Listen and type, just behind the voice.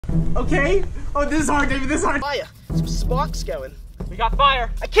Okay? Oh, this is hard, David, this is hard. Fire. Some sparks going. We got fire.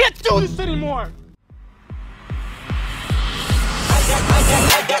 I can't do this anymore.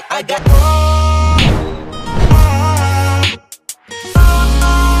 I got.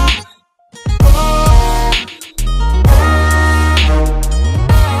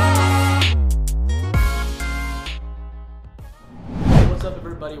 What's up,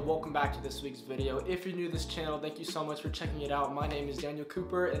 everybody? Welcome back to this week's video. If you're new to this channel, thank you so much for checking it out. My name is Daniel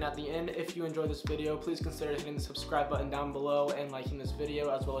Cooper, and at the end, if you enjoyed this video, please consider hitting the subscribe button down below and liking this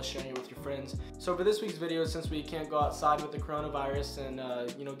video, as well as sharing it with your friends. So for this week's video, since we can't go outside with the coronavirus and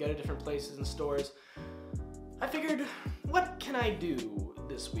go to different places and stores, I figured, what can I do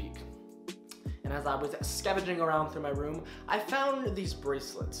this week? And as I was scavenging around through my room, I found these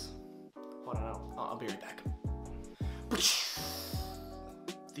bracelets. Hold on, I'll be right back.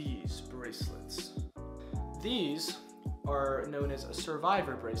 These bracelets. These are known as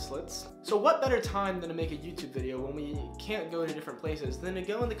survivor bracelets. So what better time than to make a YouTube video when we can't go to different places than to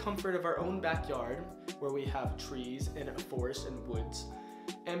go in the comfort of our own backyard where we have trees and a forest and woods.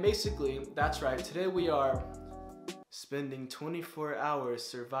 And basically, that's right, today we are spending 24 hours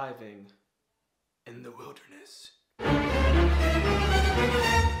surviving in the wilderness.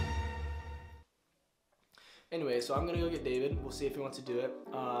 Anyway, so I'm gonna go get David. We'll see if he wants to do it,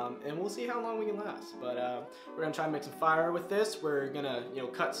 and we'll see how long we can last. But we're gonna try and make some fire with this. We're gonna,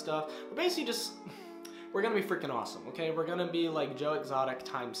 cut stuff. We're basically we're gonna be freaking awesome, okay? We're gonna be like Joe Exotic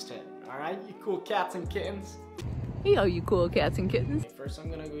times 10. All right, you cool cats and kittens. Hey, all you cool cats and kittens. Okay, first, I'm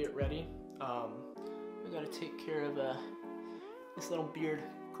gonna go get ready. We gotta take care of this little beard.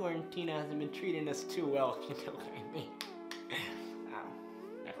 Quarantine hasn't been treating us too well, if you know what I mean.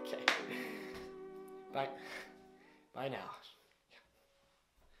 Okay. Bye now.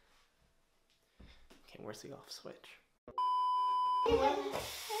 Okay, where's the off switch? Oh,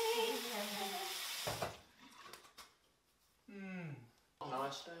 no, I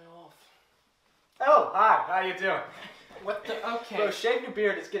stay off. Oh, hi, how you doing? What the, okay. Bro, shave your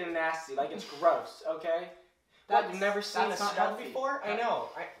beard, it's getting nasty, like it's gross, okay? You've never seen a scalp before? I know,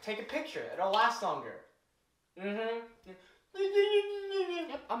 take a picture, it'll last longer.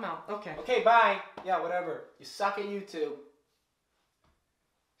 Yep, I'm out. Okay. Okay, bye. Yeah, whatever. You suck at YouTube.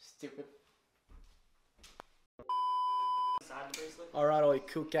 Stupid. Alright, all you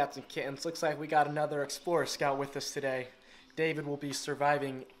cool cats and kittens. Looks like we got another Explorer Scout with us today. David will be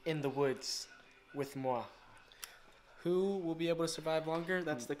surviving in the woods with moi. Who will be able to survive longer?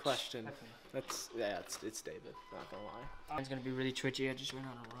 That's the question. It's David, not gonna lie. It's gonna be really twitchy. I just went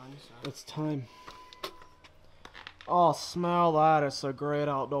on a run, so. It's time. Oh, smell that. It's so great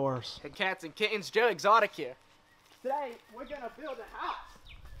outdoors. Hey, cats and kittens, Joe Exotic here. Today, we're gonna build a house.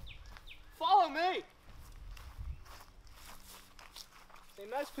 Follow me. See,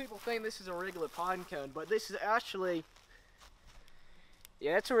 most people think this is a regular pine cone, but this is actually,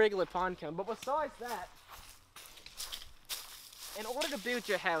 yeah, it's a regular pine cone. But besides that, in order to build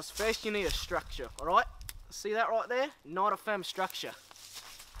your house, first you need a structure, alright? See that right there? Not a firm structure.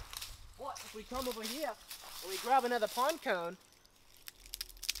 What if we come over here and we grab another pine cone?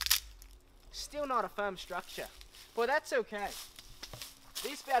 Still not a firm structure. But that's okay.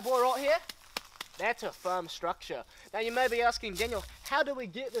 This bad boy right here, that's a firm structure. Now you may be asking, Daniel, how do we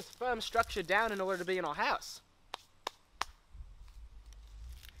get this firm structure down in order to be in our house?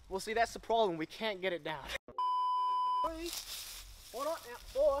 Well, see, that's the problem. We can't get it down. Hold on now,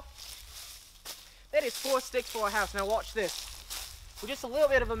 4. That is 4 sticks for our house. Now watch this. With just a little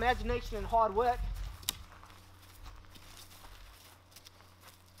bit of imagination and hard work,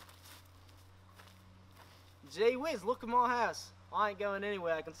 gee whiz, look at my house. I ain't going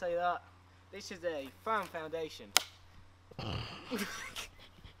anywhere, I can say that. This is a firm foundation.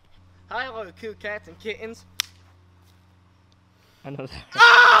 Hi, all the cool cats and kittens. I know that.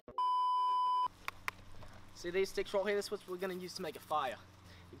 Ah! See these sticks right here? This is what we're going to use to make a fire.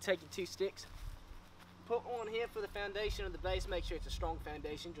 You take your 2 sticks, put one here for the foundation of the base, make sure it's a strong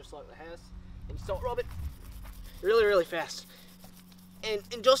foundation, just like the house. And you start rub it really, really fast. And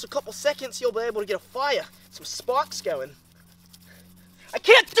in just a couple seconds, you'll be able to get a fire, some sparks going. I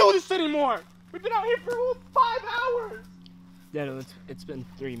can't do this anymore! We've been out here for 5 hours! Yeah, no, it's been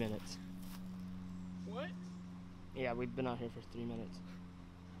 3 minutes. What? Yeah, we've been out here for 3 minutes.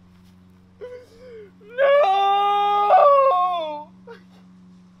 No!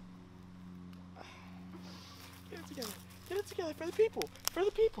 Get it together. Get it together for the people. For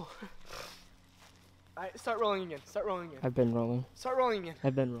the people. Alright, start rolling again. Start rolling again. I've been rolling. Start rolling again.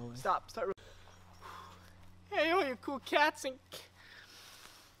 I've been rolling. Stop. Start rolling. Hey, all you cool cats and...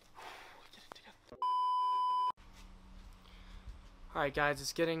 Get it together. Alright guys,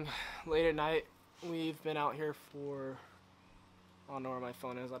 it's getting late at night. We've been out here for, I don't know where my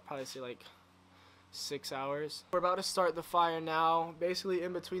phone is, I'd probably say like 6 hours. We're about to start the fire now. Basically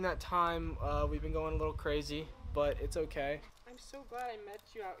in between that time, we've been going a little crazy, but it's okay. I'm so glad I met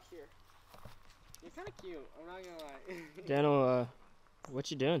you out here. You're kind of cute, I'm not gonna lie. Daniel, what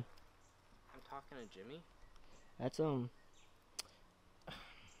you doing? I'm talking to Jimmy. That's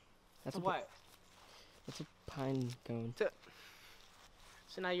what? That's a pine cone.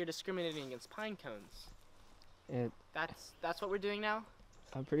 So now you're discriminating against pine cones. That's what we're doing now?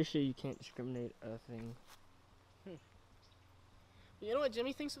 I'm pretty sure you can't discriminate a thing. You know what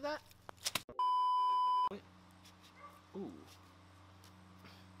Jimmy thinks of that? Ooh.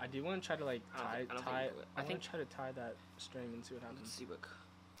 I do want to try to like try to tie that string and see what happens. Let's see what.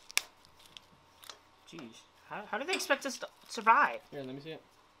 Jeez, how do they expect us to survive? Here, let me see it.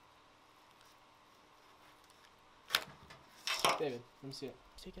 David, let me see it.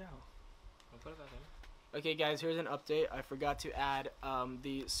 Take it out. I'll put it back in. Okay guys, here's an update. I forgot to add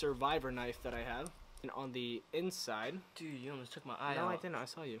the survivor knife that I have. And on the inside. Dude, you almost took my eye out. No, I didn't. I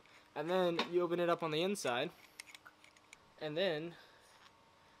saw you. And then you open it up on the inside. And then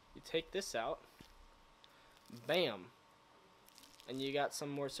you take this out. Bam. And you got some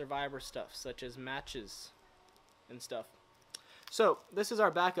more survivor stuff, such as matches and stuff. So, this is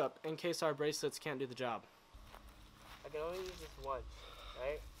our backup in case our bracelets can't do the job. I can only use this once,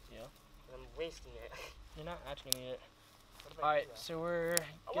 right? Yeah. And I'm wasting it. You're not actually gonna need it. Alright, so we're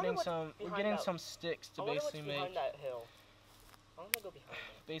getting some sticks to basically make that hill. I want to go behind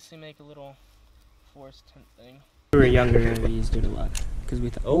that. Basically make a little forest tent thing. We were younger and we used it a lot because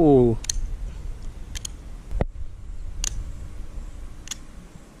we thought, oh.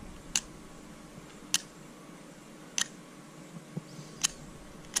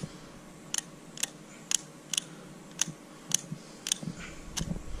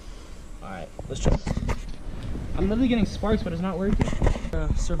 Alright, let's try. I'm literally getting sparks, but it's not working.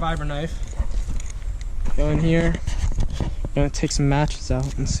 Survivor knife. Go in here. Gonna take some matches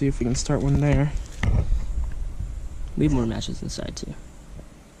out and see if we can start one there. We have more matches inside too.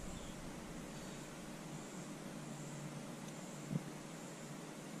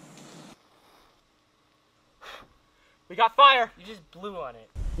 We got fire! You just blew on it.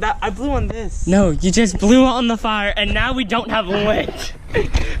 I blew on this. No, you just blew on the fire and now we don't have a wick.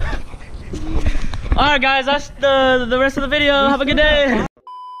 Alright guys, that's the rest of the video. Have a good day.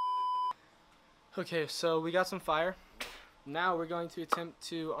 Okay, so we got some fire. Now we're going to attempt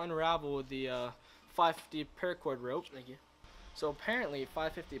to unravel the 550 paracord rope. Thank you. So apparently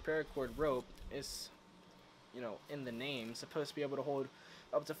 550 paracord rope is, you know, in the name, supposed to be able to hold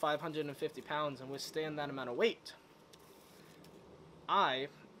up to 550 pounds and withstand that amount of weight. I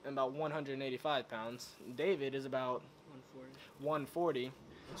am about 185 pounds. David is about 140.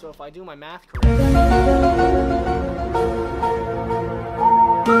 So if I do my math correctly,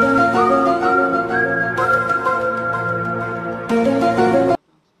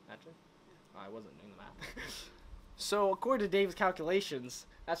 I wasn't doing the math. So according to Dave's calculations,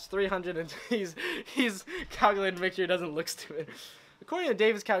 that's 300 and he's calculating to make sure he doesn't look stupid. According to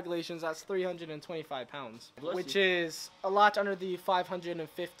Dave's calculations, that's 325 pounds, which is a lot under the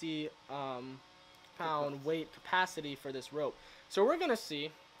 550 pound weight capacity for this rope. So we're gonna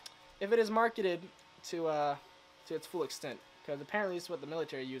see if it is marketed to its full extent, because apparently it's what the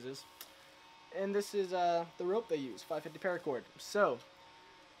military uses, and this is the rope they use, 550 paracord. So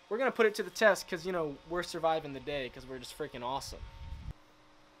we're gonna put it to the test, because you know we're surviving the day, because we're just freaking awesome.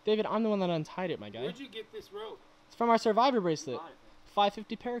 David, I'm the one that untied it, my guy. Where'd you get this rope? It's from our survivor bracelet.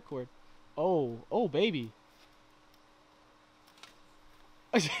 550 paracord. Oh, baby.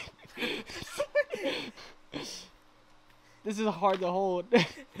 This is hard to hold.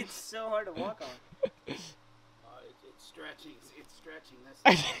 It's so hard to walk on. It's stretching. It's stretching.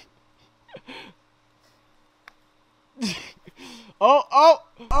 That's Oh!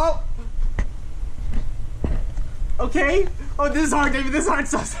 Okay. Oh, this is hard, David. This is hard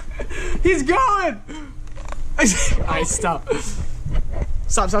stuff. He's going. Alright, stop.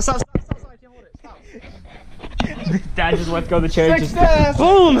 Stop. I can't hold it. Stop. Dad just let go of the chair. Success!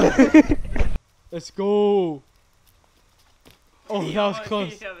 Boom! Let's go. Oh, that was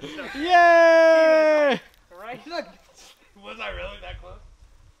close. Yeah, Yay! right? Was I really that close?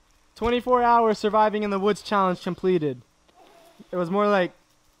 24 hours surviving in the woods challenge completed. It was more like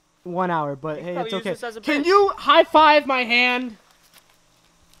 1 hour, but hey, it's okay. Can you high five my hand?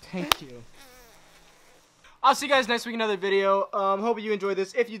 Thank you. I'll see you guys next week in another video. Hope you enjoyed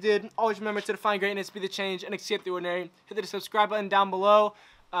this. If you did, always remember to define greatness, be the change, and escape the ordinary. Hit the subscribe button down below.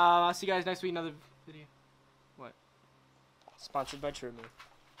 I'll see you guys next week in another video. What? Sponsored by True Me.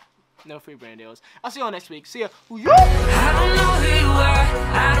 No free brand deals. I'll see y'all next week. See ya. I don't know who you are,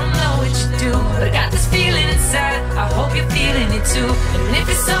 I don't know what you do, but I got this feeling inside, I hope you're feeling it too. And if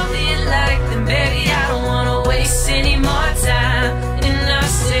it's something you like, then baby I don't wanna waste any more time. And I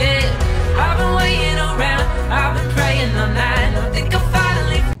said, I've been waiting around, I've been praying all night, I think I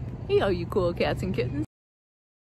finally. Hey, all you cool cats and kittens.